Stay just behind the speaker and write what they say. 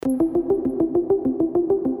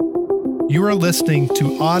You are listening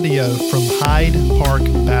to audio from Hyde Park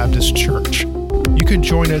Baptist Church. You can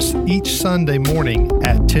join us each Sunday morning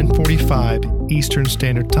at 10:45 Eastern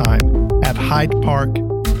Standard Time at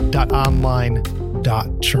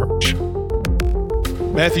hydepark.online.church.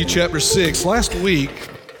 Matthew chapter 6. Last week,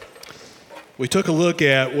 we took a look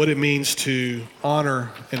at what it means to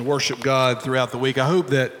honor and worship God throughout the week. I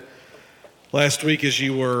hope that last week as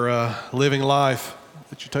you were living life,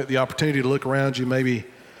 that you took the opportunity to look around you, maybe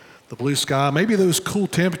the blue sky, maybe those cool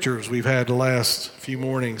temperatures we've had the last few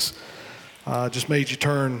mornings just made you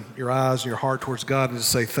turn your eyes and your heart towards God and just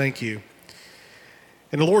say thank you.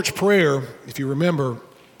 In the Lord's Prayer, if you remember,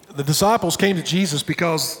 the disciples came to Jesus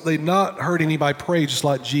because they'd not heard anybody pray just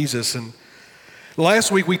like Jesus. And last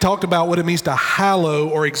week we talked about what it means to hallow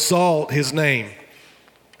or exalt his name.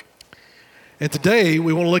 And today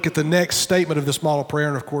we want to look at the next statement of this model prayer,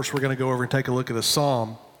 and of course we're going to go over and take a look at a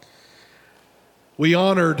psalm. We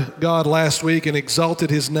honored God last week and exalted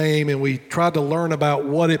his name, and we tried to learn about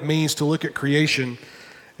what it means to look at creation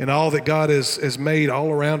and all that God has made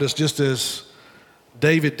all around us, just as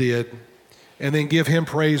David did, and then give him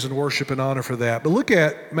praise and worship and honor for that. But look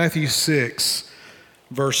at Matthew 6,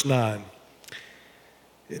 verse 9.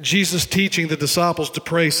 Jesus teaching the disciples to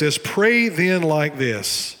pray says, "Pray then like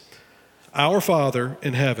this, Our Father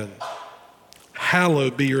in heaven,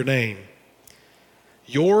 hallowed be your name.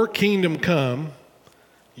 Your kingdom come,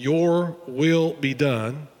 your will be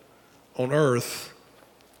done on earth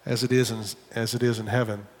as it is in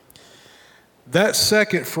heaven." That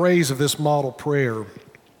second phrase of this model prayer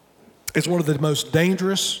is one of the most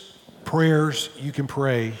dangerous prayers you can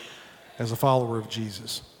pray as a follower of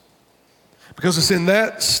Jesus. Because it's in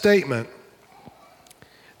that statement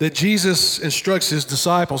that Jesus instructs his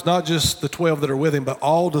disciples, not just the 12 that are with him, but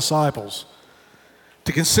all disciples,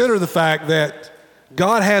 to consider the fact that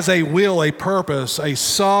God has a will, a purpose, a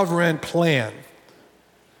sovereign plan.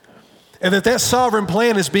 And that sovereign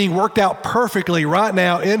plan is being worked out perfectly right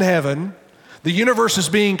now in heaven. The universe is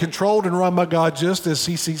being controlled and run by God just as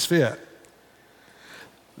he sees fit.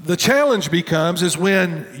 The challenge becomes is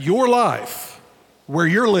when your life, where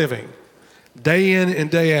you're living, day in and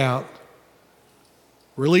day out,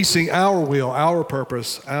 releasing our will, our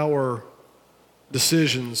purpose, our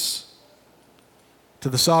decisions to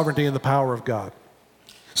the sovereignty and the power of God.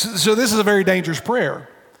 So this is a very dangerous prayer.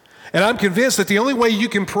 And I'm convinced that the only way you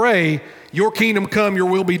can pray, your kingdom come, your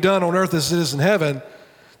will be done on earth as it is in heaven,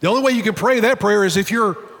 the only way you can pray that prayer is if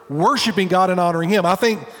you're worshiping God and honoring him. I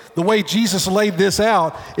think the way Jesus laid this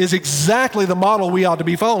out is exactly the model we ought to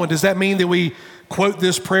be following. Does that mean that we quote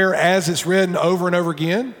this prayer as it's written over and over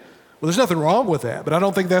again? Well, there's nothing wrong with that, but I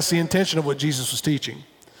don't think that's the intention of what Jesus was teaching.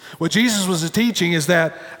 What Jesus was teaching is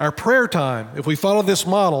that our prayer time, if we follow this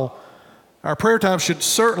model, our prayer time should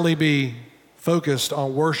certainly be focused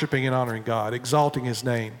on worshiping and honoring God, exalting his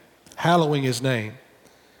name, hallowing his name.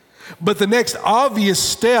 But the next obvious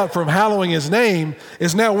step from hallowing his name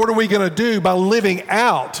is now what are we going to do by living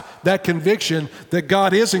out that conviction that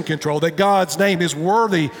God is in control, that God's name is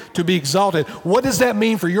worthy to be exalted? What does that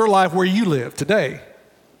mean for your life where you live today?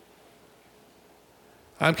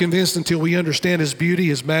 I'm convinced until we understand his beauty,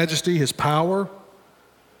 his majesty, his power,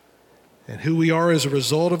 and who we are as a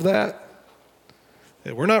result of that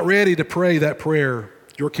we're not ready to pray that prayer,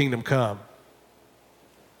 your kingdom come,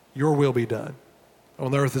 your will be done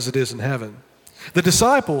on earth as it is in heaven. The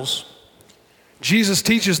disciples, Jesus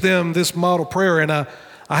teaches them this model prayer, and I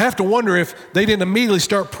have to wonder if they didn't immediately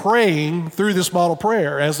start praying through this model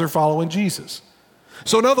prayer as they're following Jesus.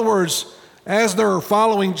 So in other words, as they're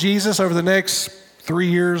following Jesus over the next 3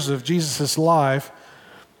 years of Jesus' life,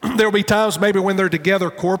 there will be times maybe when they're together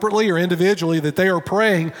corporately or individually that they are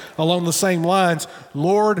praying along the same lines,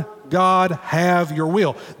 Lord God, have your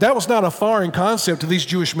will. That was not a foreign concept to these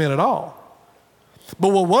Jewish men at all. But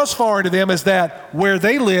what was foreign to them is that where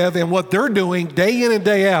they live and what they're doing day in and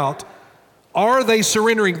day out, are they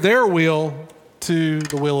surrendering their will to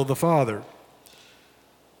the will of the Father?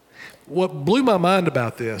 What blew my mind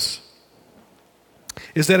about this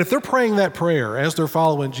is that if they're praying that prayer as they're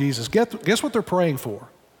following Jesus, guess what they're praying for?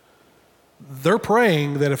 They're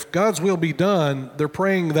praying that if God's will be done, they're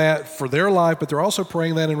praying that for their life, but they're also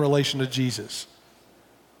praying that in relation to Jesus.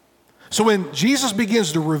 So when Jesus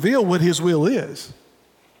begins to reveal what his will is,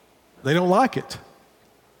 they don't like it.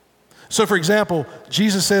 So for example,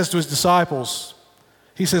 Jesus says to his disciples,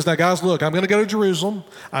 he says, now guys, look, I'm going to go to Jerusalem.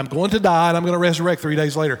 I'm going to die, and I'm going to resurrect 3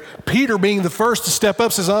 days later. Peter, being the first to step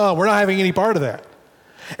up, says, we're not having any part of that.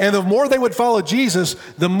 And the more they would follow Jesus,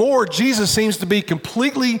 the more Jesus seems to be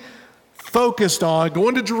completely focused on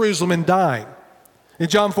going to Jerusalem and dying. In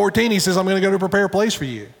John 14, he says, I'm going to go to prepare a place for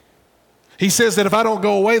you. He says that if I don't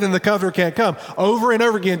go away, then the Comforter can't come. Over and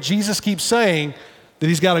over again, Jesus keeps saying that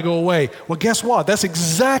he's got to go away. Well, guess what? That's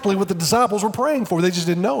exactly what the disciples were praying for. They just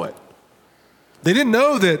didn't know it. They didn't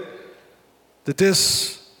know that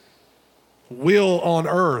this will on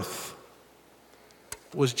earth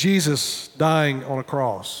was Jesus dying on a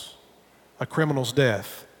cross, a criminal's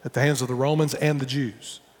death at the hands of the Romans and the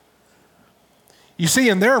Jews. You see,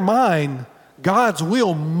 in their mind, God's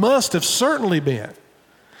will must have certainly been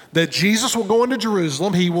that Jesus will go into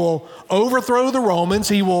Jerusalem, he will overthrow the Romans,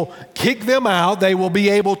 he will kick them out, they will be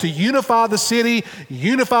able to unify the city,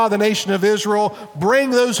 unify the nation of Israel, bring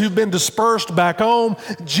those who've been dispersed back home.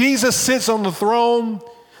 Jesus sits on the throne.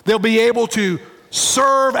 They'll be able to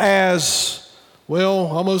serve as, well,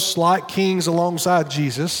 almost like kings alongside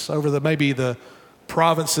Jesus over maybe the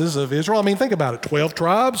provinces of Israel. I mean, think about it, 12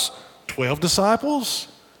 tribes, 12 disciples,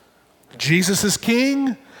 Jesus is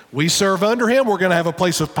king. We serve under him. We're going to have a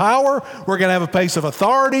place of power. We're going to have a place of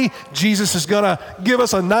authority. Jesus is going to give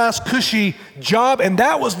us a nice, cushy job. And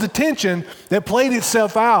that was the tension that played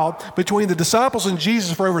itself out between the disciples and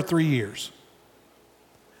Jesus for over 3 years.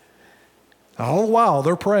 All the while,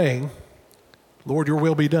 they're praying, Lord, your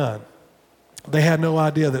will be done. They had no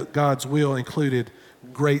idea that God's will included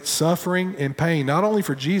great suffering and pain, not only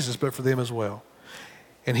for Jesus, but for them as well.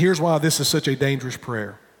 And here's why this is such a dangerous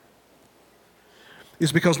prayer.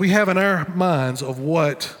 Is because we have in our minds of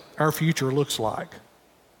what our future looks like,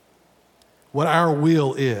 what our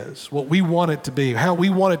will is, what we want it to be, how we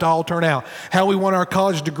want it to all turn out, how we want our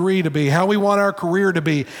college degree to be, how we want our career to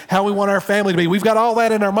be, how we want our family to be. We've got all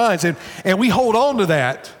that in our minds, and we hold on to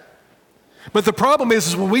that. But the problem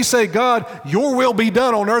is when we say, God, your will be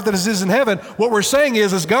done on earth as it is in heaven, what we're saying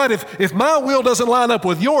is God, if my will doesn't line up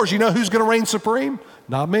with yours, you know who's going to reign supreme?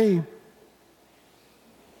 Not me.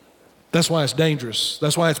 That's why it's dangerous.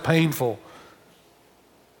 That's why it's painful.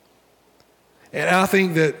 And I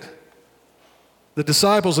think that the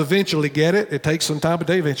disciples eventually get it. It takes some time, but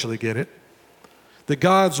they eventually get it. That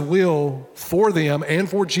God's will for them and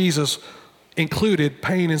for Jesus included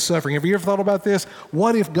pain and suffering. Have you ever thought about this?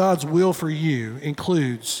 What if God's will for you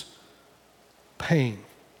includes pain,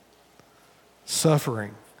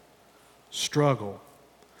 suffering, struggle?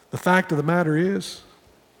 The fact of the matter is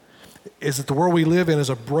that the world we live in is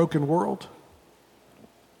a broken world.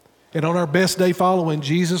 And on our best day following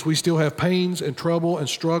Jesus, we still have pains and trouble and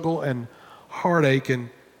struggle and heartache. And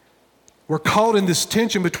we're caught in this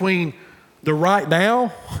tension between the right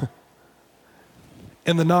now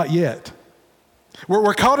and the not yet.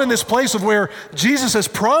 We're caught in this place of where Jesus has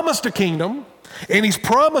promised a kingdom, and he's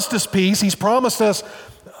promised us peace. He's promised us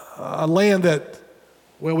a land that,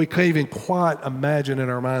 well, we can't even quite imagine in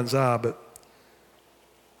our mind's eye, but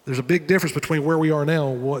there's a big difference between where we are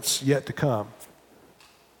now and what's yet to come.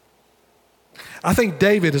 I think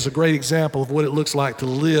David is a great example of what it looks like to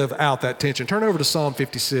live out that tension. Turn over to Psalm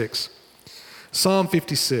 56. Psalm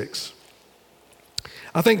 56.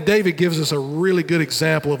 I think David gives us a really good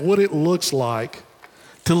example of what it looks like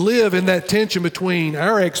to live in that tension between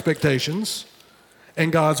our expectations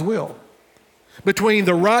and God's will. Between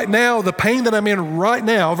the right now, the pain that I'm in right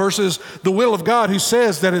now, versus the will of God who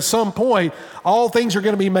says that at some point all things are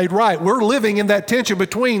going to be made right. We're living in that tension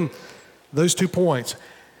between those 2 points.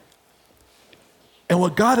 And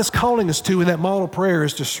what God is calling us to in that model prayer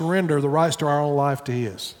is to surrender the rights to our own life to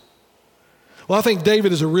his. Well, I think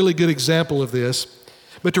David is a really good example of this.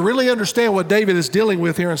 But to really understand what David is dealing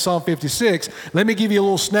with here in Psalm 56, let me give you a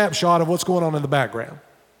little snapshot of what's going on in the background.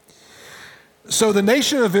 So the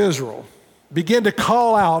nation of Israel began to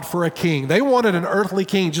call out for a king. They wanted an earthly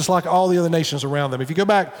king just like all the other nations around them. If you go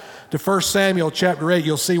back to 1 Samuel chapter 8,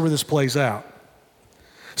 you'll see where this plays out.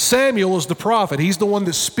 Samuel is the prophet. He's the one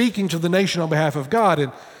that's speaking to the nation on behalf of God.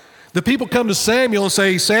 And the people come to Samuel and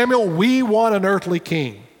say, Samuel, we want an earthly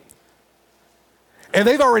king. And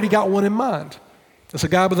they've already got one in mind. It's a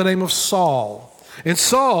guy by the name of Saul. And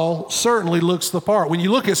Saul certainly looks the part. When you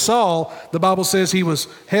look at Saul, the Bible says he was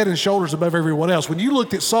head and shoulders above everyone else. When you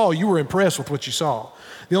looked at Saul, you were impressed with what you saw.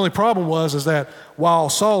 The only problem was that while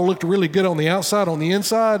Saul looked really good on the outside, on the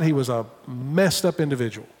inside, he was a messed up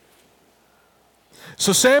individual.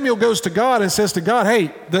 So Samuel goes to God and says to God,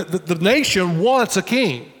 hey, the nation wants a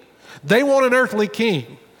king. They want an earthly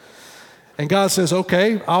king. And God says,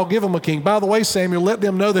 okay, I'll give them a king. By the way, Samuel, let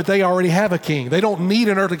them know that they already have a king. They don't need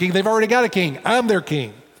an earthly king. They've already got a king. I'm their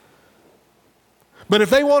king. But if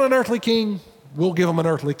they want an earthly king, we'll give them an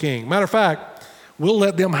earthly king. Matter of fact, we'll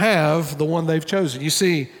let them have the one they've chosen. You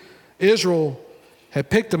see, Israel had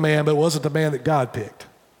picked a man, but it wasn't the man that God picked.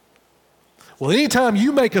 Well, anytime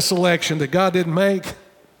you make a selection that God didn't make,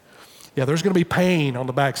 yeah, there's going to be pain on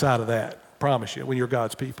the backside of that, I promise you, when you're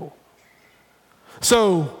God's people.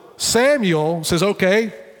 So Samuel says,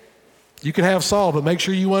 okay, you can have Saul, but make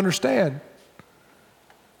sure you understand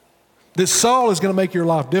that Saul is going to make your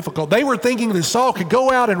life difficult. They were thinking that Saul could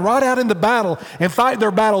go out and ride out into battle and fight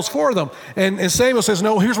their battles for them. And Samuel says,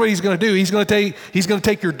 no, here's what he's going to do. He's going to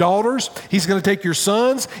take your daughters. He's going to take your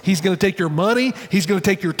sons. He's going to take your money. He's going to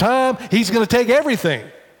take your time. He's going to take everything.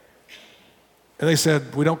 And they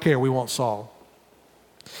said, we don't care. We want Saul.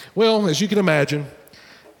 Well, as you can imagine,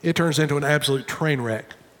 it turns into an absolute train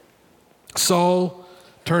wreck. Saul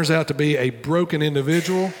turns out to be a broken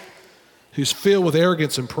individual who's filled with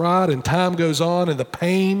arrogance and pride, and time goes on, and the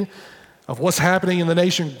pain of what's happening in the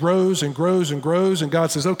nation grows and grows and grows, and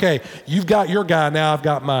God says, okay, you've got your guy, now I've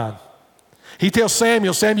got mine. He tells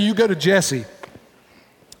Samuel, you go to Jesse.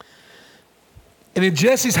 And in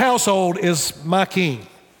Jesse's household is my king.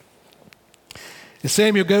 And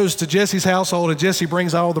Samuel goes to Jesse's household, and Jesse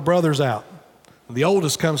brings all the brothers out. And the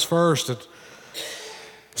oldest comes first, and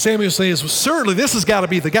Samuel says, well, certainly this has got to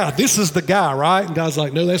be the guy. This is the guy, right? And God's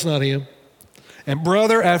like, no, that's not him. And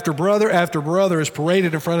brother after brother after brother is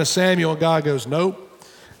paraded in front of Samuel, and God goes, nope,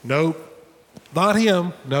 not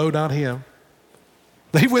him, no, not him.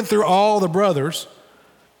 They went through all the brothers,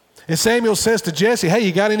 and Samuel says to Jesse, hey,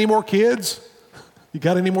 you got any more kids? You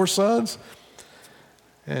got any more sons?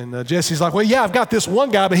 And Jesse's like, well, yeah, I've got this one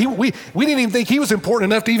guy, but we didn't even think he was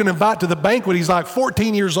important enough to even invite to the banquet. He's like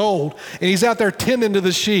 14 years old, and he's out there tending to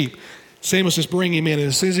the sheep. Samuel says, bring him in, and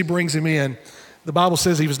as soon as he brings him in, the Bible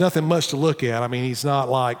says he was nothing much to look at. I mean, he's not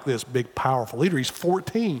like this big, powerful leader. He's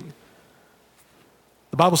 14.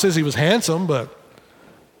 The Bible says he was handsome, but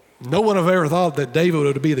no one have ever thought that David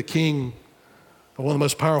would be the king of one of the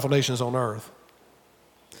most powerful nations on earth.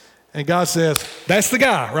 And God says, that's the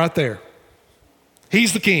guy right there.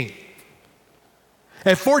 He's the king.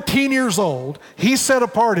 At 14 years old, he's set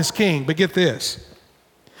apart as king, but get this.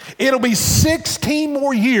 It'll be 16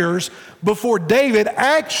 more years before David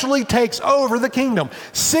actually takes over the kingdom.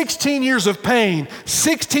 16 years of pain,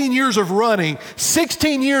 16 years of running,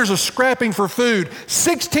 16 years of scrapping for food,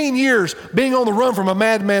 16 years being on the run from a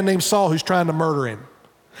madman named Saul who's trying to murder him.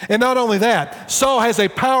 And not only that, Saul has a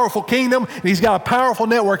powerful kingdom, and he's got a powerful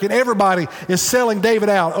network, and everybody is selling David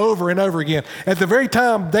out over and over again. At the very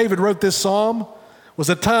time David wrote this psalm was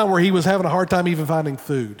a time where he was having a hard time even finding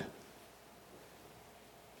food.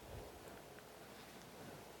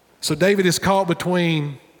 So David is caught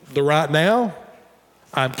between the right now,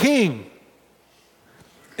 I'm king,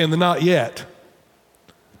 and the not yet,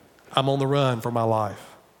 I'm on the run for my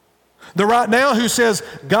life. The right now who says,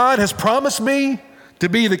 God has promised me to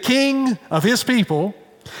be the king of his people,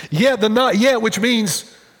 yet the not yet, which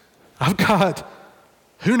means I've got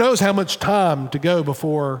who knows how much time to go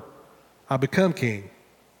before I become king.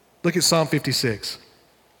 Look at Psalm 56.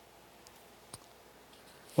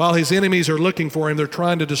 While his enemies are looking for him, they're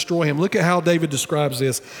trying to destroy him. Look at how David describes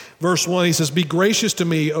this. Verse 1, he says, be gracious to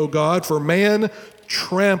me, O God, for man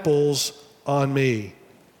tramples on me.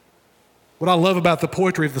 What I love about the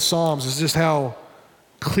poetry of the Psalms is just how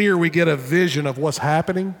clear we get a vision of what's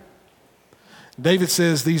happening. David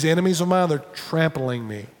says, these enemies of mine, they're trampling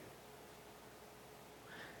me.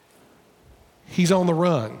 He's on the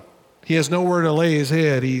run. He has nowhere to lay his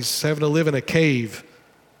head. He's having to live in a cave.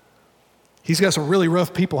 He's got some really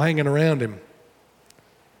rough people hanging around him.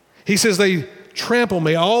 He says, they trample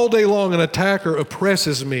me all day long. An attacker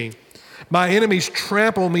oppresses me. My enemies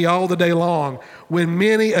trample me all the day long when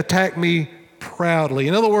many attack me proudly.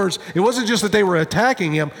 In other words, it wasn't just that they were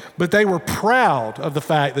attacking him, but they were proud of the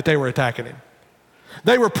fact that they were attacking him.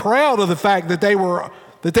 They were proud of the fact that they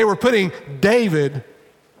were putting David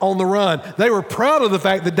on the run. They were proud of the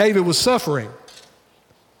fact that David was suffering.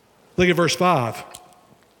 Look at verse 5.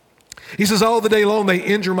 He says, all the day long they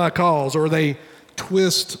injure my cause, or they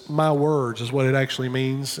twist my words, is what it actually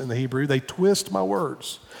means in the Hebrew. They twist my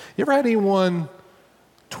words. You ever had anyone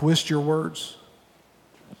twist your words?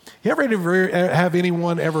 You ever have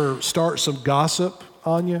anyone ever start some gossip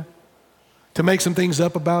on you to make some things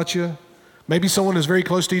up about you? Maybe someone who's very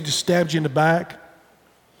close to you just stabbed you in the back.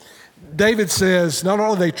 David says, not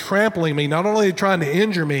only are they trampling me, not only are they trying to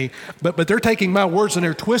injure me, but they're taking my words and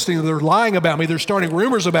they're twisting them, they're lying about me, they're starting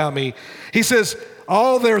rumors about me. He says,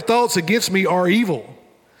 all their thoughts against me are evil.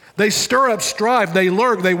 They stir up strife, they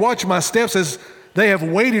lurk, they watch my steps as they have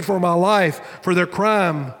waited for my life. For their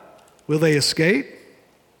crime, will they escape?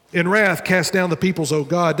 In wrath, cast down the peoples, O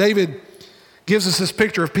God. David gives us this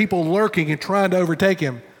picture of people lurking and trying to overtake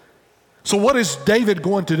him. So what is David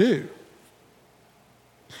going to do?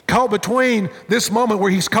 Caught between this moment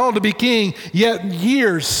where he's called to be king, yet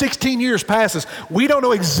 16 years passes. We don't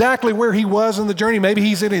know exactly where he was in the journey. Maybe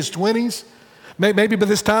he's in his 20s. Maybe by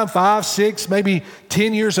this time, 5, 6, maybe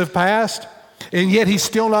 10 years have passed, and yet he's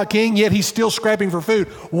still not king, yet he's still scrapping for food.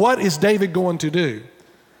 What is David going to do?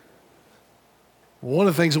 One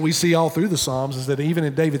of the things that we see all through the Psalms is that even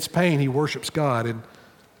in David's pain, he worships God. And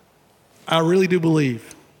I really do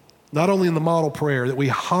believe, not only in the model prayer, that we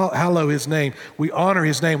hallow his name, we honor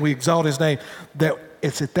his name, we exalt his name, that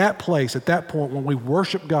it's at that place, at that point, when we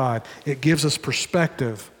worship God, it gives us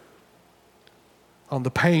perspective on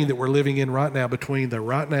the pain that we're living in right now, between the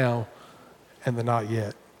right now and the not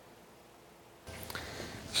yet.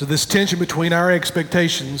 So this tension between our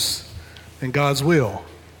expectations and God's will,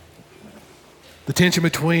 the tension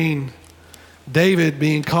between David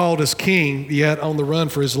being called as king, yet on the run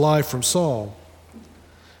for his life from Saul.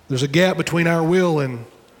 There's a gap between our will and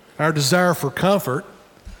our desire for comfort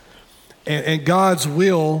and God's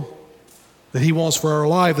will that he wants for our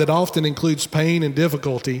life, that often includes pain and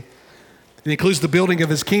difficulty. It includes the building of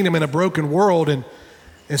his kingdom in a broken world. And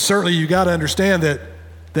certainly you got to understand that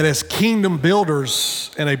as kingdom builders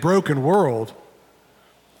in a broken world,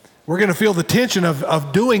 we're going to feel the tension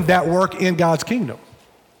of doing that work in God's kingdom.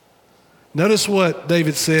 Notice what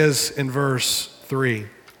David says in verse 3.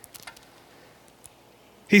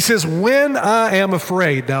 He says, when I am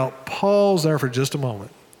afraid. Now pause there for just a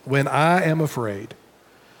moment. When I am afraid.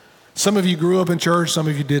 Some of you grew up in church, some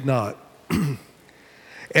of you did not.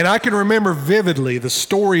 And I can remember vividly the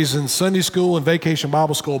stories in Sunday school and vacation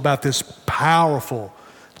Bible school about this powerful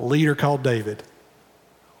leader called David.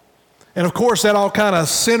 And of course, that all kind of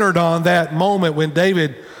centered on that moment when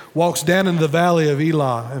David walks down into the valley of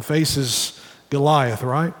Elah and faces Goliath,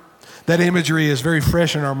 right? That imagery is very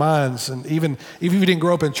fresh in our minds. And even if you didn't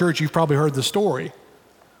grow up in church, you've probably heard the story.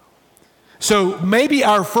 So maybe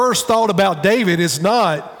our first thought about David is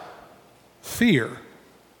not fear.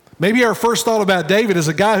 Maybe our first thought about David is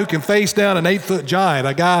a guy who can face down an 8-foot giant,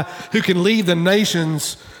 a guy who can lead the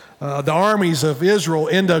nations, the armies of Israel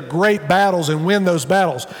into great battles and win those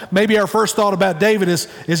battles. Maybe our first thought about David is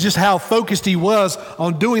just how focused he was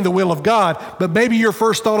on doing the will of God. But maybe your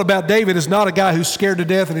first thought about David is not a guy who's scared to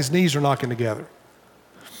death and his knees are knocking together.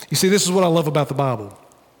 You see, this is what I love about the Bible.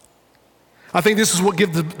 I think this is what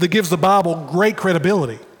gives the Bible great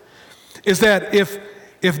credibility, is that if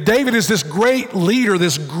David is this great leader,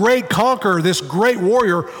 this great conqueror, this great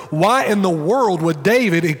warrior, why in the world would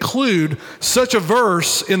David include such a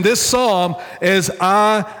verse in this psalm as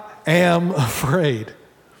I am afraid?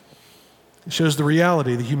 It shows the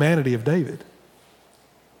reality, the humanity of David.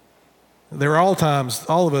 There are all times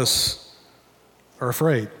all of us are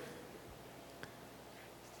afraid.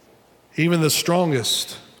 Even the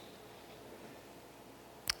strongest,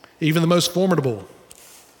 even the most formidable,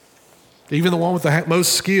 even the one with the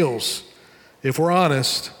most skills, if we're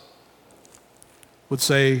honest, would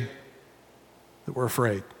say that we're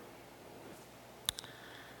afraid.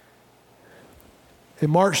 In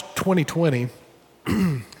March 2020,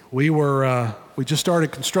 we just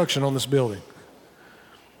started construction on this building.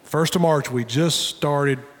 1st of March, we just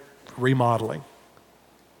started remodeling.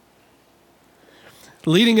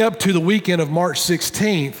 Leading up to the weekend of March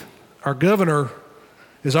 16th, our governor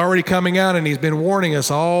is already coming out and he's been warning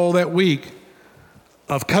us all that week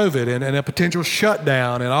of COVID and a potential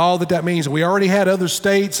shutdown and all that means. We already had other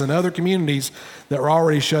states and other communities that were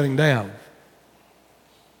already shutting down.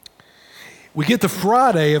 We get to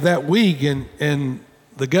Friday of that week and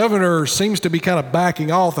the governor seems to be kind of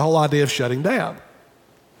backing off the whole idea of shutting down.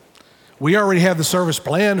 We already have the service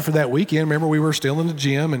planned for that weekend. Remember, we were still in the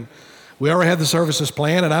gym and we already had the services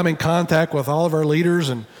planned, and I'm in contact with all of our leaders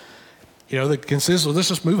and the consensus, let's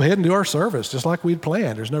just move ahead and do our service just like we'd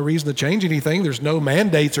planned. There's no reason to change anything. There's no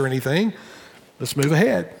mandates or anything. Let's move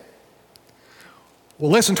ahead. Well,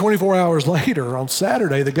 less than 24 hours later, on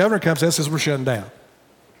Saturday, the governor comes and says, we're shutting down.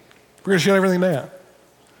 We're going to shut everything down.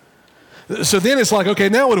 So then it's like, okay,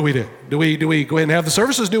 now what do we do? Do we go ahead and have the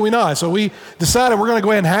services? Do we not? So we decided we're going to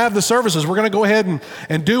go ahead and have the services. We're going to go ahead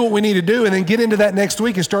and do what we need to do and then get into that next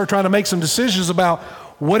week and start trying to make some decisions about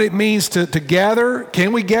what it means to gather.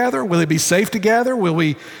 Can we gather? Will it be safe to gather? Will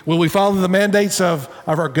we follow the mandates of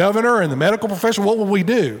our governor and the medical profession? What will we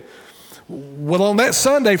do? Well, on that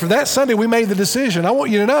Sunday, for that Sunday, we made the decision. I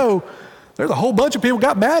want you to know there's a whole bunch of people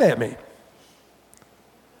got mad at me.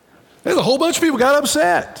 There's a whole bunch of people got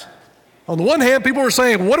upset. On the one hand, people were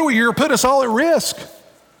saying, you're putting us all at risk.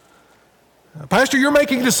 Pastor, you're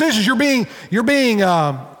making decisions. You're being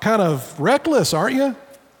kind of reckless, aren't you?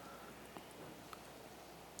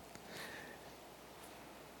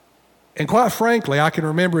 And quite frankly, I can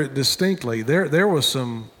remember it distinctly. There was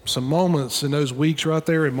some moments in those weeks right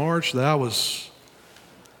there in March that I was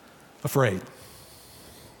afraid.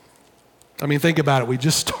 I mean, think about it. We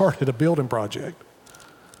just started a building project.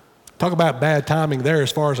 Talk about bad timing there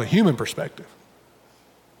as far as a human perspective.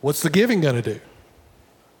 What's the giving going to do?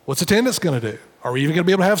 What's attendance going to do? Are we even going to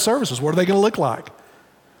be able to have services? What are they going to look like?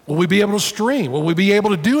 Will we be able to stream? Will we be able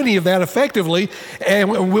to do any of that effectively? And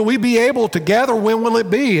will we be able to gather? When will it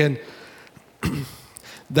be? And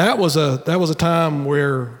that was a time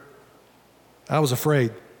where I was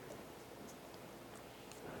afraid.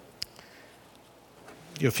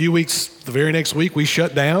 A few weeks, the very next week, we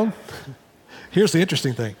shut down. Here's the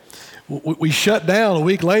interesting thing. We shut down a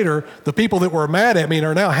week later. The people that were mad at me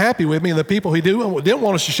are now happy with me, and the people who didn't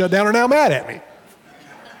want us to shut down are now mad at me.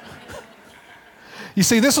 You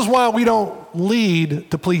see, this is why we don't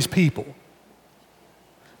lead to please people.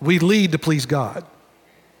 We lead to please God.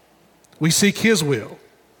 We seek His will.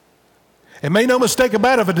 And make no mistake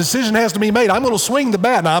about it, if a decision has to be made, I'm going to swing the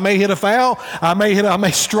bat. Now, I may hit a foul, I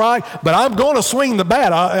may strike, but I'm going to swing the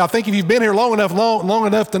bat. I think if you've been here long enough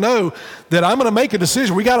to know that I'm going to make a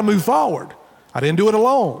decision. We got to move forward. I didn't do it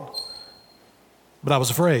alone, but I was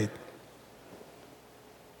afraid.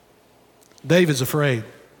 David's afraid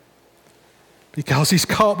because he's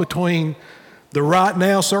caught between the right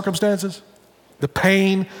now circumstances, the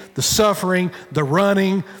pain, the suffering, the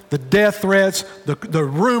running, the death threats, the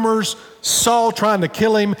rumors, Saul trying to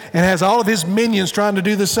kill him, and has all of his minions trying to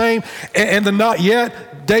do the same, and the not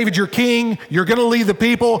yet. David, you're king. You're going to lead the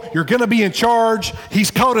people. You're going to be in charge. He's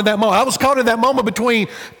caught in that moment. I was caught in that moment between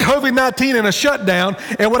COVID-19 and a shutdown,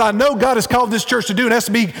 and what I know God has called this church to do, it has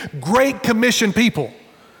to be Great Commission people.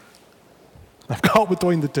 I'm caught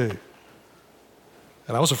between the two.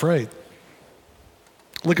 And I was afraid.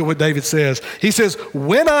 Look at what David says. He says,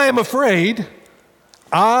 when I am afraid,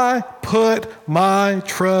 I put my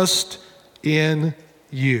trust in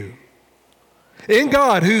you. In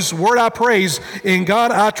God, whose word I praise, in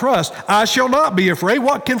God I trust. I shall not be afraid.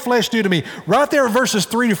 What can flesh do to me? Right there in verses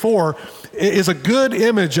 3-4 is a good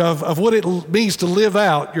image of what it means to live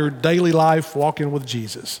out your daily life walking with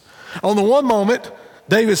Jesus. On the one moment,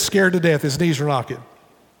 David's scared to death. His knees are knocking.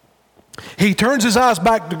 He turns his eyes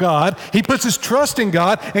back to God. He puts his trust in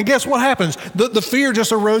God. And guess what happens? The fear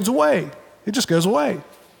just erodes away. It just goes away.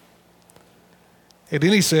 And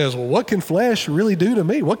then he says, well, what can flesh really do to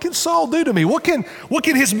me? What can Saul do to me? What can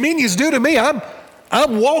his minions do to me? I'm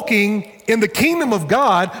walking in the kingdom of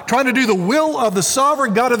God, trying to do the will of the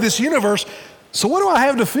sovereign God of this universe. So what do I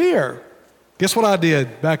have to fear? Guess what I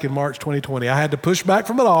did back in March 2020? I had to push back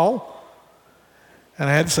from it all. And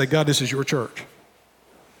I had to say, God, this is your church.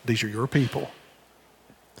 These are your people.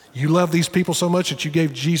 You love these people so much that you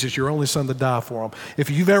gave Jesus, your only son, to die for them. If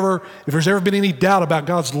there's ever been any doubt about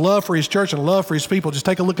God's love for his church and love for his people, just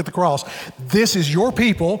take a look at the cross. This is your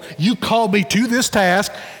people. You called me to this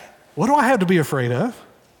task. What do I have to be afraid of?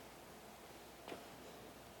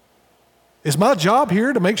 Is my job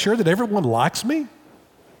here to make sure that everyone likes me?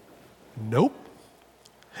 Nope.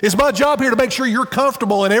 Is my job here to make sure you're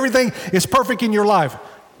comfortable and everything is perfect in your life?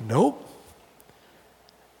 Nope.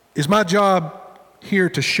 Is my job here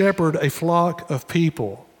to shepherd a flock of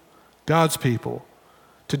people, God's people,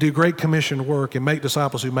 to do Great Commission work and make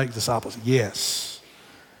disciples who make disciples? Yes.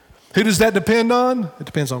 Who does that depend on? It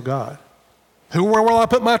depends on God. Where will I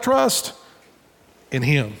put my trust? In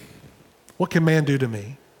Him. What can man do to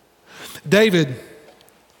me? David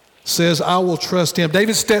says, I will trust Him.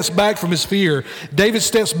 David steps back from his fear. David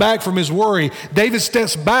steps back from his worry. David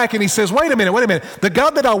steps back and he says, wait a minute. The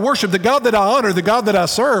God that I worship, the God that I honor, the God that I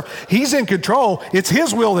serve, He's in control. It's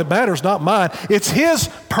His will that matters, not mine. It's His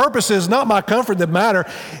purposes, not my comfort, that matter.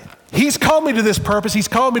 He's called me to this purpose. He's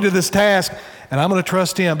called me to this task, and I'm going to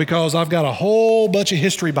trust Him because I've got a whole bunch of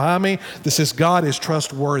history behind me that says God is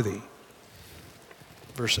trustworthy.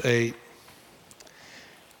 Verse 8.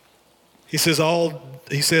 He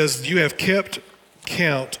says, you have kept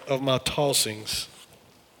count of my tossings.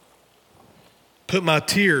 Put my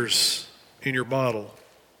tears in your bottle.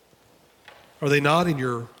 Are they not in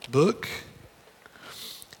your book?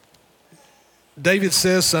 David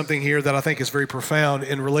says something here that I think is very profound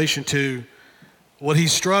in relation to what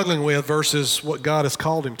he's struggling with versus what God has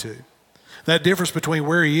called him to. That difference between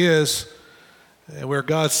where he is and where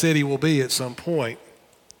God said he will be at some point.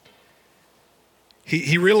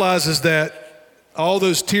 He realizes that all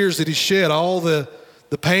those tears that he shed, all the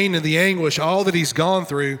pain and the anguish, all that he's gone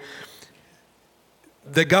through,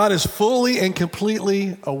 that God is fully and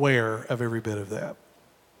completely aware of every bit of that.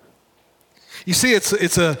 You see,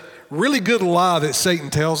 it's a really good lie that Satan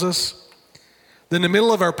tells us in the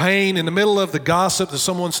middle of our pain, in the middle of the gossip that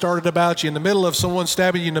someone started about you, in the middle of someone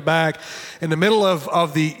stabbing you in the back, in the middle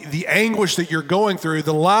of the anguish that you're going through,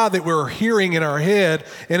 the lie that we're hearing in our head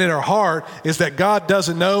and in our heart is that God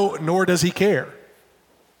doesn't know, nor does he care.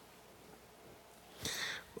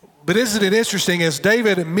 But isn't it interesting, as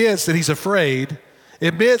David admits that he's afraid,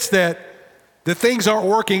 admits that things aren't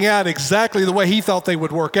working out exactly the way he thought they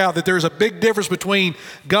would work out, that there's a big difference between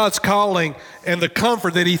God's calling and the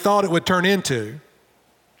comfort that he thought it would turn into.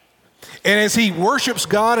 And as he worships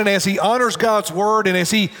God and as he honors God's word and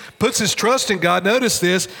as he puts his trust in God, notice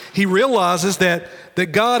this, he realizes that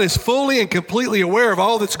God is fully and completely aware of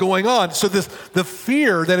all that's going on. So the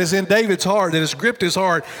fear that is in David's heart, that has gripped his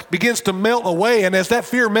heart, begins to melt away. And as that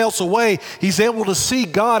fear melts away, he's able to see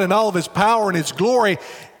God in all of his power and his glory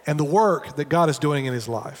and the work that God is doing in his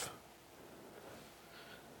life.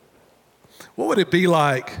 What would it be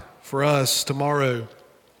like for us tomorrow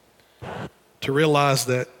to realize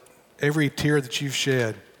that every tear that you've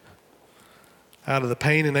shed out of the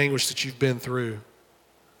pain and anguish that you've been through,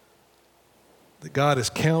 that God has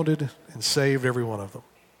counted and saved every one of them?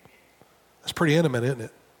 That's pretty intimate, isn't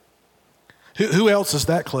it? Who else is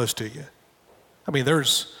that close to you? I mean,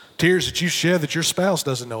 there's tears that you shed that your spouse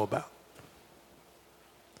doesn't know about.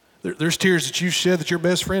 There's tears that you've shed that your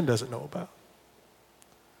best friend doesn't know about.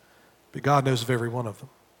 But God knows of every one of them.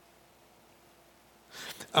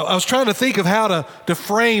 I was trying to think of how to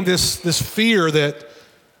frame this fear that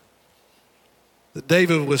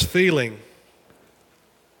David was feeling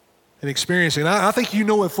and experiencing. And I think you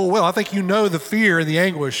know it full well. I think you know the fear and the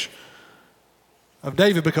anguish of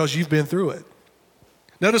David because you've been through it.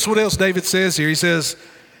 Notice what else David says here. He says,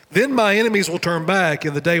 "Then my enemies will turn back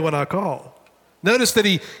in the day when I call." Notice that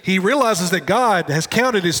he realizes that God has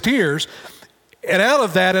counted his tears. And out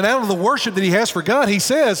of that, and out of the worship that he has for God, he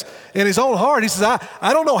says in his own heart, he says,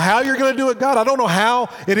 I don't know how you're going to do it, God. I don't know how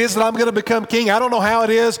it is that I'm going to become king. I don't know how it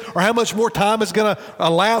is or how much more time is going to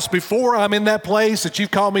elapse before I'm in that place that you've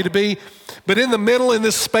called me to be. But in the middle, in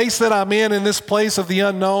this space that I'm in this place of the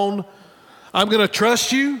unknown, I'm going to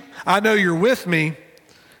trust you. I know you're with me.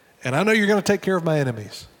 And I know you're going to take care of my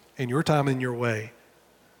enemies in your time and your way.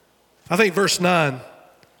 I think verse 9,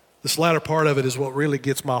 this latter part of it is what really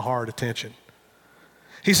gets my heart attention.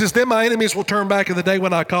 He says, "Then my enemies will turn back in the day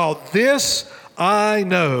when I call. This I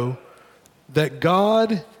know, that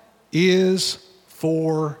God is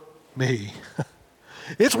for me."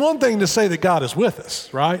 It's one thing to say that God is with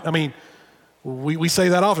us, right? I mean, we say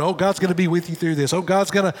that often. Oh, God's going to be with you through this. Oh,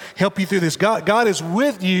 God's going to help you through this. God is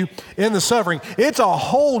with you in the suffering. It's a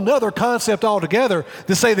whole nother concept altogether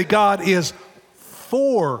to say that God is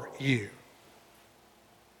for you.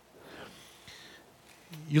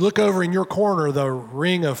 You look over in your corner, the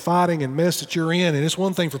ring of fighting and mess that you're in, and it's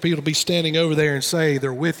one thing for people to be standing over there and say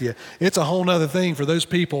they're with you. It's a whole other thing for those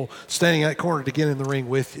people standing in that corner to get in the ring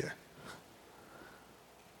with you.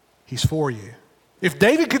 He's for you. If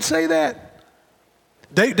David could say that,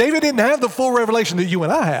 David didn't have the full revelation that you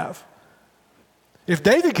and I have. If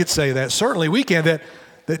David could say that, certainly we can,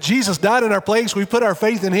 that Jesus died in our place. We put our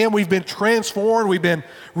faith in him. We've been transformed. We've been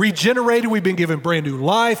regenerated. We've been given brand new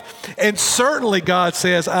life. And certainly God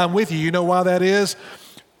says, I'm with you. You know why that is?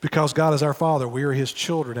 Because God is our Father. We are his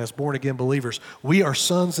children as born again believers. We are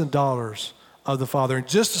sons and daughters of the Father. And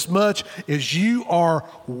just as much as you are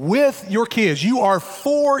with your kids, you are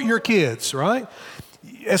for your kids, right?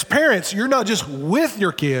 As parents, you're not just with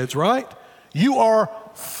your kids, right? You are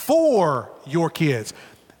for your kids.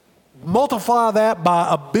 Multiply that by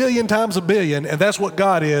 1 billion times 1 billion, and that's what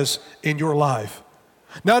God is in your life.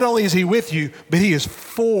 Not only is he with you, but he is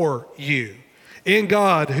for you. In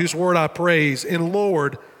God, whose word I praise, in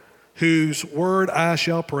Lord, whose word I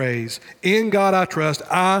shall praise. In God I trust,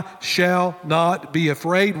 I shall not be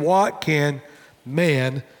afraid. What can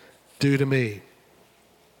man do to me?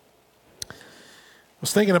 I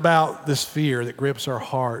was thinking about this fear that grips our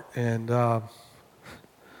heart, and I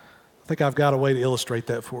think I've got a way to illustrate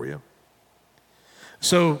that for you.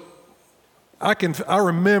 So I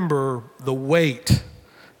remember the weight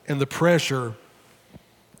and the pressure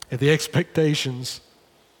and the expectations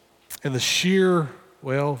and the sheer,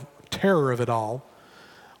 terror of it all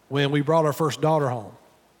when we brought our first daughter home.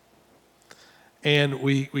 And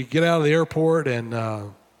we get out of the airport, and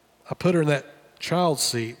I put her in that child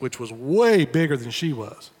seat, which was way bigger than she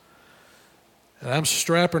was. And I'm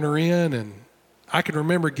strapping her in, and I can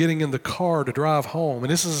remember getting in the car to drive home,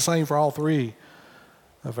 and this is the same for all three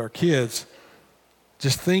of our kids,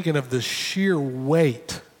 just thinking of the sheer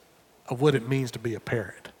weight of what it means to be a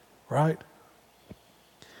parent, right?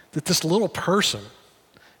 That this little person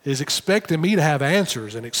is expecting me to have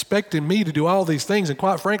answers and expecting me to do all these things, and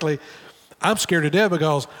quite frankly, I'm scared to death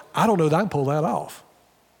because I don't know that I can pull that off.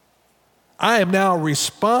 I am now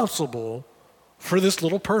responsible for this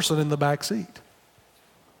little person in the back seat.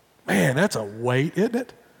 Man, that's a weight, isn't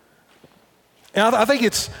it? And I think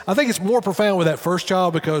it's more profound with that first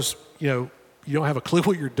child because, you don't have a clue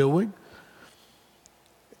what you're doing.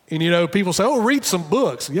 And, people say, oh, read some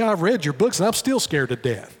books. Yeah, I've read your books, and I'm still scared to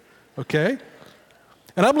death, okay?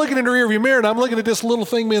 And I'm looking in the rearview mirror, and I'm looking at this little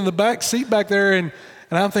thing in the back seat back there, and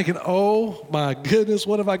I'm thinking, oh, my goodness,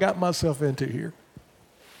 what have I got myself into here?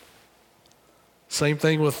 Same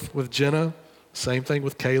thing with Jenna. Same thing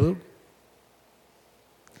with Caleb.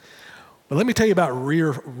 But let me tell you about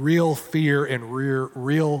real fear and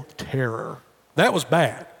real terror. That was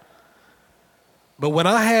bad. But when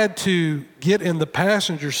I had to get in the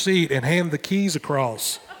passenger seat and hand the keys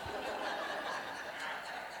across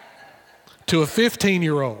to a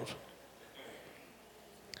 15-year-old,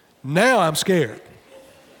 now I'm scared.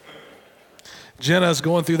 Jenna's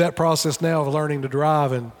going through that process now of learning to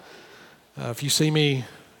drive, and if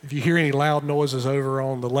you hear any loud noises over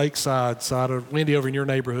on the lakeside side of Wendy over in your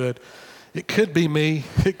neighborhood, it could be me.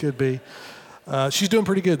 It could be. She's doing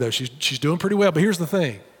pretty good, though. She's doing pretty well. But here's the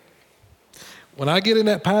thing. When I get in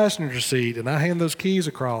that passenger seat and I hand those keys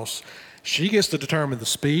across, she gets to determine the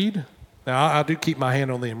speed. Now, I do keep my hand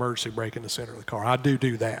on the emergency brake in the center of the car. I do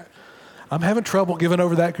that. I'm having trouble giving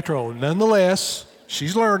over that control. Nonetheless,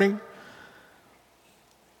 she's learning.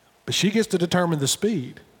 But she gets to determine the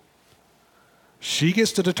speed. She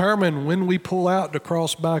gets to determine when we pull out to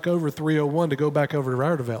cross back over 301 to go back over to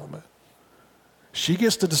our development. She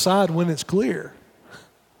gets to decide when it's clear.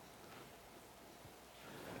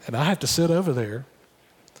 And I have to sit over there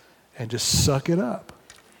and just suck it up.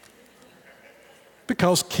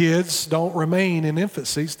 Because kids don't remain in infant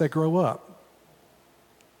seats, they grow up.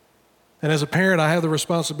 And as a parent, I have the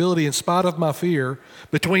responsibility, in spite of my fear,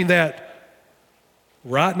 between that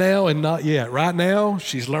right now and not yet. Right now,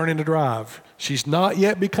 she's learning to drive. She's not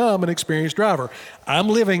yet become an experienced driver. I'm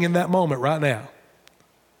living in that moment right now.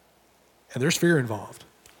 And there's fear involved.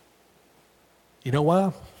 You know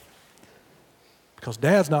why? Because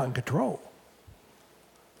Dad's not in control.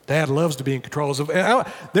 Dad loves to be in control. There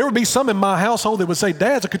would be some in my household that would say,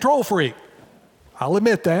 Dad's a control freak. I'll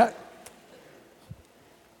admit that.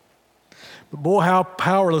 But boy, how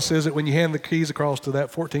powerless is it when you hand the keys across to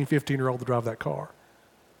that 14, 15-year-old to drive that car.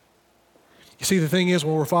 You see, the thing is,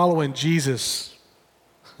 when we're following Jesus,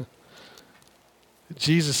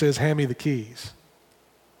 Jesus says, hand me the keys.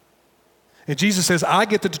 And Jesus says, I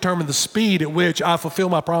get to determine the speed at which I fulfill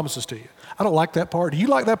my promises to you. I don't like that part. Do you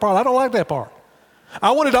like that part? I don't like that part.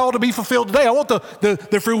 I want it all to be fulfilled today. I want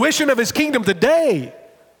the fruition of his kingdom today.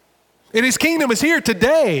 And his kingdom is here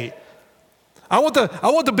today. I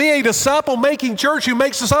want to be a disciple-making church who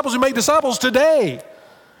makes disciples who make disciples today.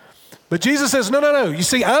 But Jesus says, no. You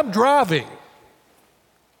see, I'm driving.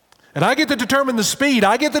 And I get to determine the speed.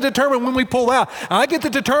 I get to determine when we pull out. I get to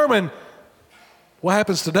determine what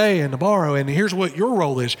happens today and tomorrow. And here's what your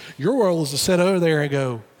role is. Your role is to sit over there and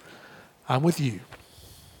go, I'm with you.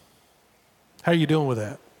 How are you doing with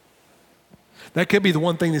that? That could be the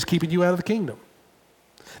one thing that's keeping you out of the kingdom.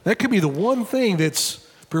 That could be the one thing that's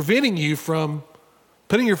preventing you from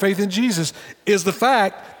putting your faith in Jesus, is the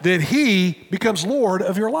fact that he becomes Lord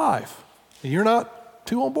of your life. And you're not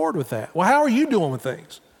too on board with that. Well, how are you doing with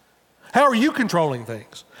things? How are you controlling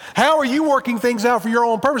things? How are you working things out for your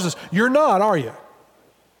own purposes? You're not, are you?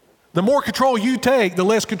 The more control you take, the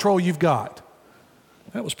less control you've got.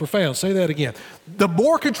 That was profound. Say that again. The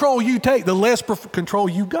more control you take, the less control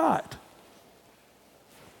you got.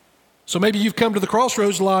 So maybe you've come to the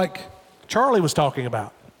crossroads like Charlie was talking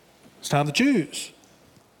about. It's time to choose.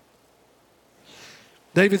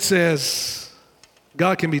 David says,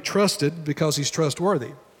 God can be trusted because he's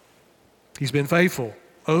trustworthy. He's been faithful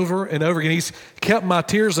over and over again. He's kept my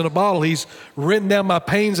tears in a bottle. He's written down my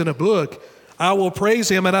pains in a book. I will praise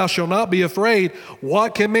him and I shall not be afraid.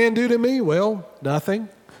 What can man do to me? Well, nothing.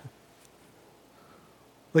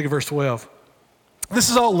 Look at verse 12. This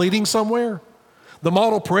is all leading somewhere. The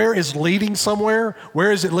model prayer is leading somewhere.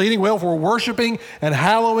 Where is it leading? Well, if we're worshiping and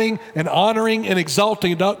hallowing and honoring and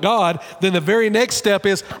exalting God, then the very next step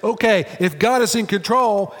is, okay, if God is in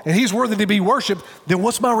control and he's worthy to be worshiped, then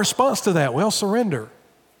what's my response to that? Well, surrender.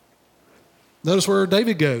 Notice where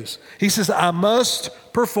David goes. He says, I must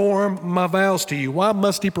perform my vows to you. Why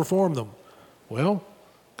must he perform them? Well,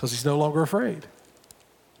 because he's no longer afraid.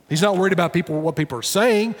 He's not worried about what people are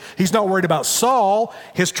saying. He's not worried about Saul.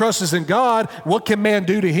 His trust is in God. What can man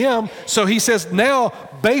do to him? So he says, now,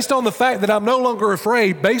 based on the fact that I'm no longer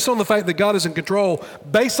afraid, based on the fact that God is in control,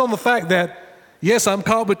 based on the fact that, yes, I'm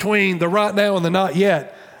caught between the right now and the not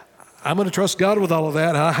yet, I'm going to trust God with all of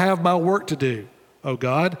that. I have my work to do. O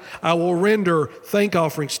God, I will render thank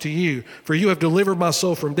offerings to you, for you have delivered my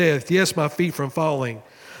soul from death, yes, my feet from falling.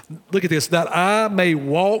 Look at this, that I may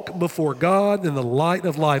walk before God in the light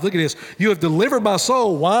of life. Look at this. You have delivered my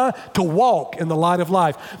soul. Why? To walk in the light of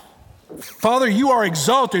life. Father, you are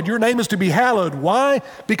exalted. Your name is to be hallowed. Why?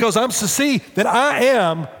 Because I'm to see that I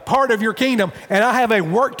am part of your kingdom and I have a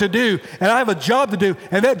work to do and I have a job to do.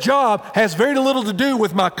 And that job has very little to do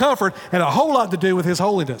with my comfort and a whole lot to do with his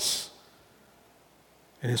holiness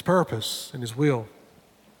and his purpose and his will.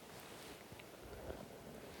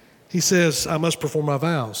 He says, I must perform my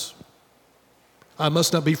vows. I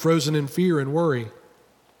must not be frozen in fear and worry.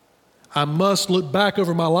 I must look back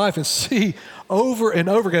over my life and see over and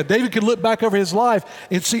over again. David could look back over his life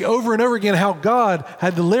and see over and over again how God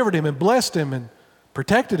had delivered him and blessed him and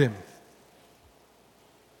protected him.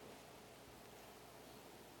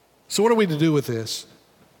 So what are we to do with this?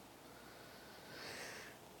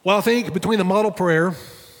 Well, I think between the model prayer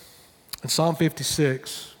and Psalm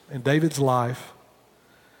 56 and David's life,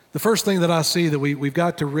 the first thing that I see that we've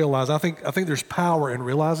got to realize, I think there's power in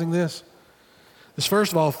realizing this, is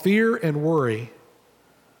first of all, fear and worry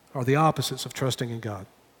are the opposites of trusting in God.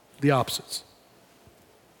 The opposites.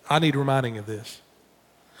 I need reminding of this.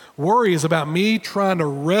 Worry is about me trying to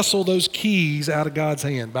wrestle those keys out of God's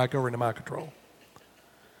hand back over into my control.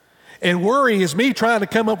 And worry is me trying to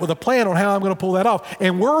come up with a plan on how I'm going to pull that off.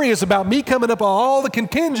 And worry is about me coming up with all the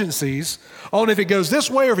contingencies on if it goes this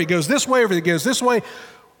way or if it goes this way or if it goes this way.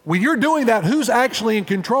 When you're doing that, who's actually in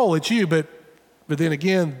control? It's you, but then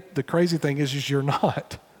again, the crazy thing is you're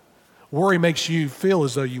not. Worry makes you feel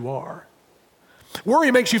as though you are.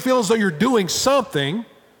 Worry makes you feel as though you're doing something.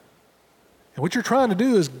 And what you're trying to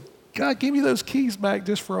do is, God, give me those keys back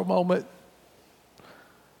just for a moment.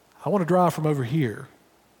 I want to drive from over here.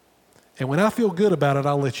 And when I feel good about it,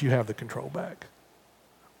 I'll let you have the control back.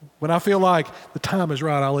 When I feel like the time is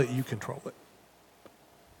right, I'll let you control it.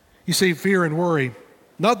 You see, fear and worry,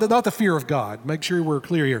 not the fear of God. Make sure we're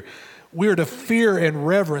clear here. We're to fear and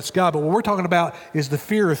reverence God, but what we're talking about is the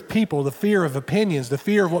fear of people, the fear of opinions, the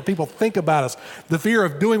fear of what people think about us, the fear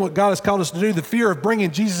of doing what God has called us to do, the fear of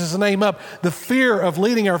bringing Jesus' name up, the fear of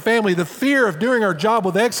leading our family, the fear of doing our job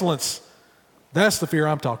with excellence. That's the fear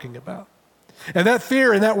I'm talking about. And that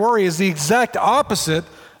fear and that worry is the exact opposite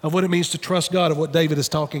of what it means to trust God, of what David is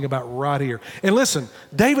talking about right here. And listen,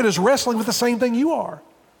 David is wrestling with the same thing you are.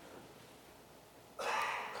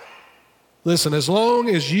 Listen, as long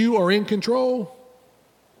as you are in control,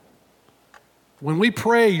 when we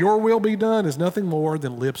pray your will be done is nothing more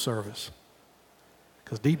than lip service.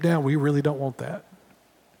 Because deep down, we really don't want that.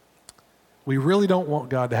 We really don't want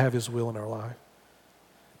God to have his will in our life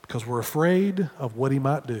because we're afraid of what he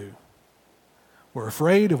might do. We're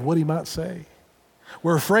afraid of what he might say.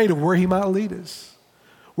 We're afraid of where he might lead us.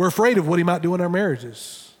 We're afraid of what he might do in our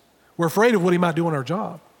marriages. We're afraid of what he might do in our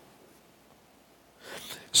job.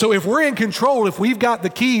 So if we're in control, if we've got the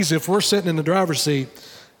keys, if we're sitting in the driver's seat,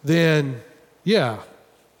 then yeah,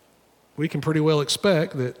 we can pretty well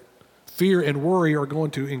expect that fear and worry are going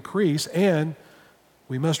to increase, and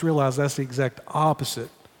we must realize that's the exact opposite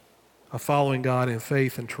of following God in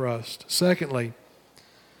faith and trust. Secondly,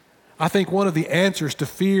 I think one of the answers to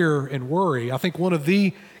fear and worry, I think one of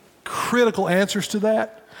the critical answers to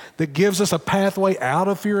that gives us a pathway out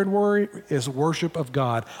of fear and worry is worship of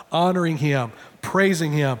God, honoring him,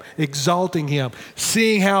 praising him, exalting him,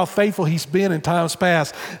 seeing how faithful he's been in times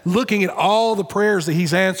past, looking at all the prayers that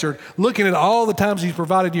he's answered, looking at all the times he's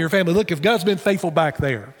provided to your family. Look, if God's been faithful back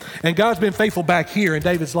there, and God's been faithful back here in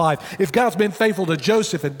David's life, if God's been faithful to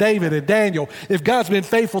Joseph and David and Daniel, if God's been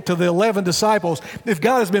faithful to the 11 disciples, if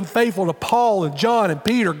God has been faithful to Paul and John and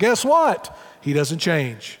Peter, guess what? He doesn't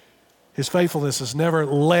change. His faithfulness is never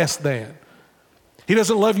less than. He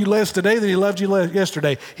doesn't love you less today than he loved you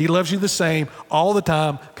yesterday. He loves you the same all the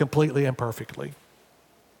time, completely and perfectly.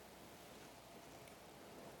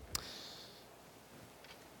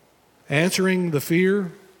 Answering the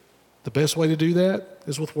fear, the best way to do that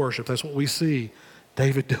is with worship. That's what we see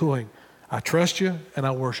David doing. I trust you and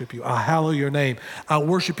I worship you. I hallow your name. I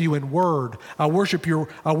worship you in word. I worship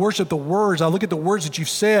the words. I look at the words that you've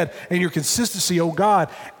said and your consistency, oh God,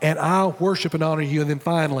 and I worship and honor you. And then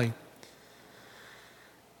finally,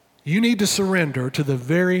 you need to surrender to the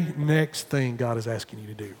very next thing God is asking you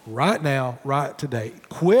to do. Right now, right today.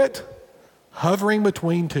 Quit hovering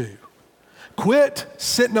between two. Quit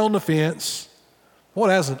sitting on the fence. Boy,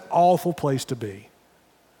 that's an awful place to be.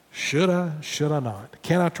 Should I? Should I not?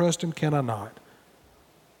 Can I trust him? Can I not?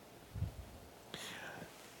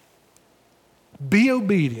 Be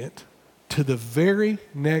obedient to the very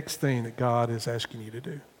next thing that God is asking you to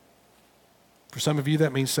do. For some of you,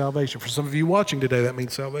 that means salvation. For some of you watching today, that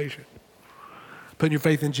means salvation. Putting your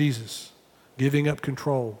faith in Jesus, giving up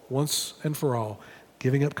control once and for all,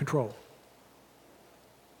 giving up control.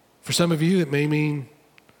 For some of you, it may mean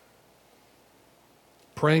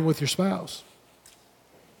praying with your spouse.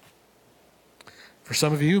 For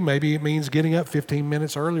some of you, maybe it means getting up 15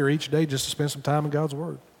 minutes earlier each day just to spend some time in God's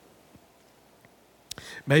Word.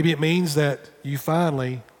 Maybe it means that you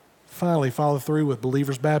finally follow through with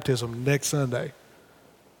believer's baptism next Sunday.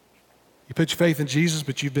 You put your faith in Jesus,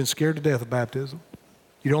 but you've been scared to death of baptism.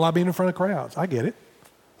 You don't like being in front of crowds. I get it.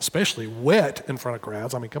 Especially wet in front of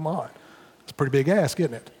crowds. I mean, come on. It's a pretty big ask,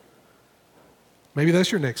 isn't it? Maybe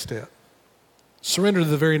that's your next step. Surrender to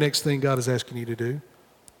the very next thing God is asking you to do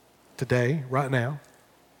today, right now.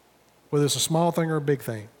 Whether it's a small thing or a big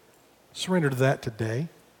thing. Surrender to that today.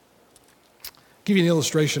 I'll give you an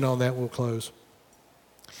illustration on that, we'll close.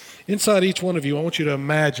 Inside each one of you, I want you to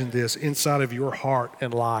imagine this inside of your heart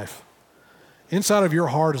and life. Inside of your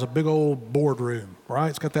heart is a big old boardroom, right?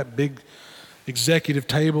 It's got that big executive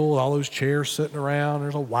table, all those chairs sitting around.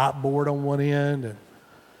 There's a whiteboard on one end. And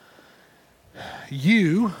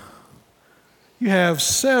you have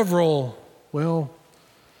several,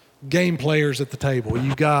 game players at the table.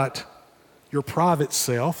 You've got your private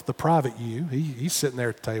self, the private you. He's sitting there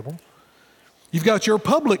at the table. You've got your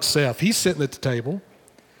public self. He's sitting at the table.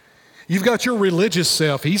 You've got your religious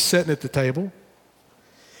self. He's sitting at the table.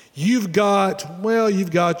 You've got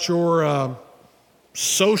your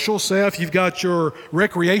social self. You've got your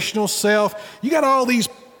recreational self. You got all these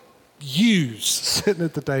yous sitting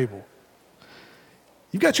at the table.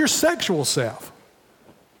 You've got your sexual self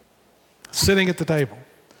sitting at the table.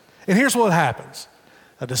 And here's what happens.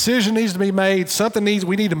 A decision needs to be made.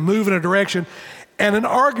 We need to move in a direction. And an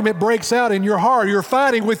argument breaks out in your heart. You're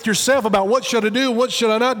fighting with yourself about what should I do, what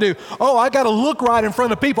should I not do. Oh, I got to look right in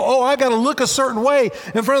front of people. Oh, I got to look a certain way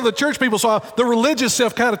in front of the church people. So the religious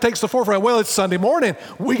self kind of takes the forefront. Well, it's Sunday morning.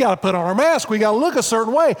 We got to put on our mask. We got to look a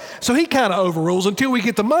certain way. So he kind of overrules until we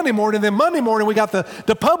get to Monday morning. Then Monday morning we got the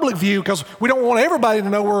public view because we don't want everybody to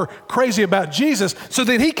know we're crazy about Jesus. So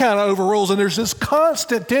then he kind of overrules, and there's this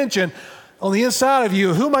constant tension on the inside of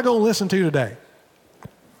you. Who am I going to listen to today?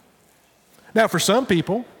 Now, for some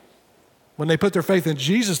people, when they put their faith in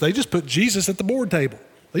Jesus, they just put Jesus at the board table.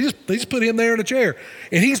 They just put him there in a chair.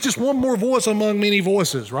 And he's just one more voice among many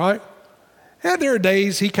voices, right? And there are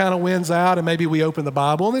days he kind of wins out and maybe we open the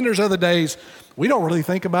Bible. And then there's other days we don't really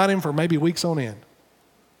think about him for maybe weeks on end.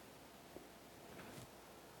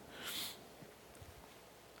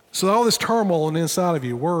 So all this turmoil on the inside of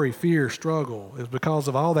you, worry, fear, struggle, is because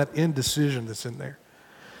of all that indecision that's in there.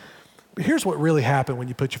 But here's what really happened when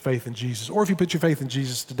you put your faith in Jesus, or if you put your faith in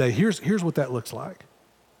Jesus today. Here's what that looks like.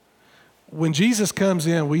 When Jesus comes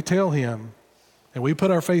in, we tell him, and we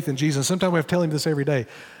put our faith in Jesus. Sometimes we have to tell him this every day.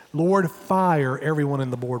 Lord, fire everyone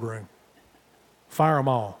in the boardroom. Fire them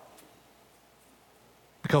all.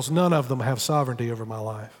 Because none of them have sovereignty over my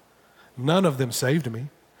life. None of them saved me.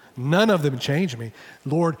 None of them changed me.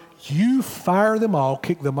 Lord, you fire them all,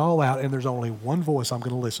 kick them all out, and there's only one voice I'm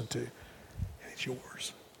going to listen to, and it's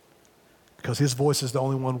yours. Because his voice is the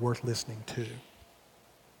only one worth listening to.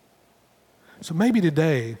 So maybe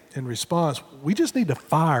today, in response, we just need to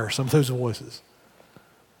fire some of those voices.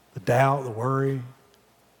 The doubt, the worry,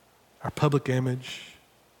 our public image.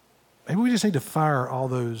 Maybe we just need to fire all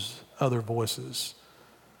those other voices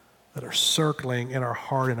that are circling in our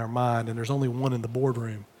heart and our mind, and there's only one in the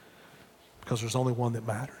boardroom because there's only one that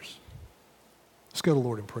matters. Let's go to the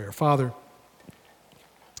Lord in prayer. Father,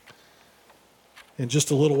 in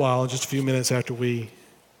just a little while, in just a few minutes after we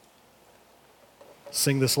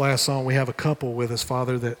sing this last song, we have a couple with us,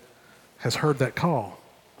 Father, that has heard that call.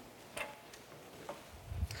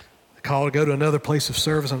 The call to go to another place of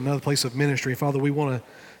service and another place of ministry. Father, we want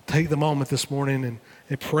to take the moment this morning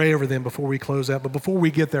and pray over them before we close out. But before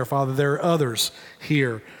we get there, Father, there are others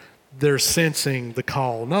here. They're sensing the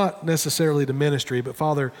call, not necessarily to ministry, but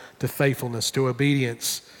Father, to faithfulness, to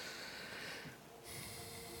obedience.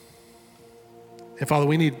 And Father,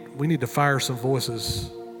 we need to fire some voices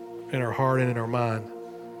in our heart and in our mind.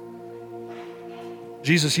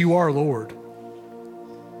 Jesus, you are Lord.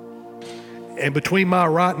 And between my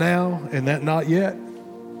right now and that not yet,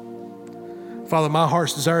 Father, my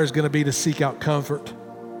heart's desire is going to be to seek out comfort.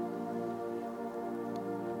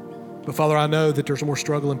 But Father, I know that there's more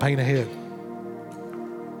struggle and pain ahead.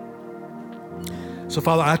 So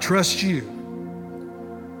Father, I trust you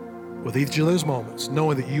with each of those moments,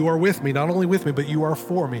 knowing that you are with me, not only with me, but you are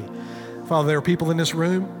for me. Father, there are people in this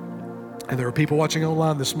room, and there are people watching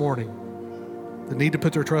online this morning that need to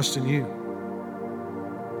put their trust in you.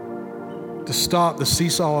 to stop the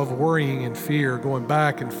seesaw of worrying and fear, going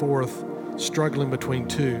back and forth, struggling between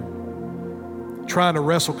two, trying to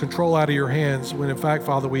wrestle control out of your hands when in fact,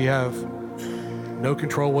 Father, we have no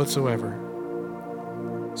control whatsoever.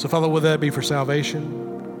 So, Father, would that be for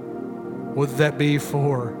salvation? Would that be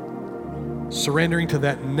for surrendering to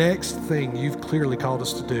that next thing you've clearly called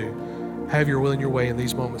us to do? Have your will and your way in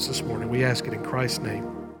these moments this morning. We ask it in Christ's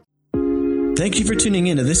name. Thank you for tuning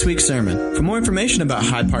in to this week's sermon. For more information about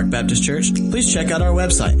Hyde Park Baptist Church, please check out our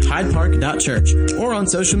website, hydepark.church, or on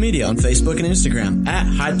social media on Facebook and Instagram at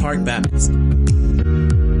Hyde Park Baptist.